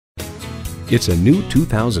It's a new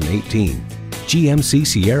 2018 GMC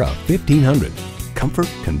Sierra 1500. Comfort,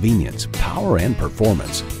 convenience, power, and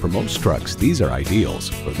performance. For most trucks, these are ideals.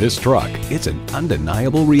 For this truck, it's an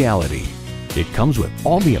undeniable reality. It comes with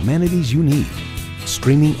all the amenities you need.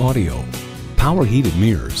 Streaming audio, power heated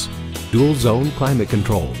mirrors, dual zone climate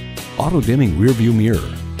control, auto dimming rear view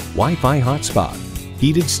mirror, Wi-Fi hotspot,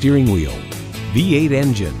 heated steering wheel, V8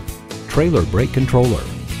 engine, trailer brake controller,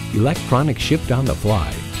 electronic shift on the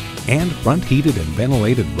fly, and front heated and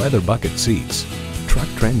ventilated leather bucket seats. Truck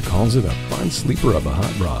Trend calls it a fun sleeper of a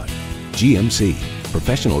hot rod. GMC,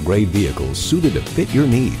 professional grade vehicles suited to fit your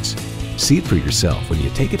needs. See it for yourself when you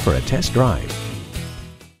take it for a test drive.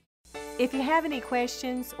 If you have any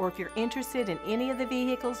questions or if you're interested in any of the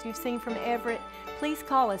vehicles you've seen from Everett, please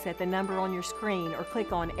call us at the number on your screen or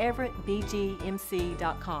click on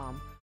everettbgmc.com.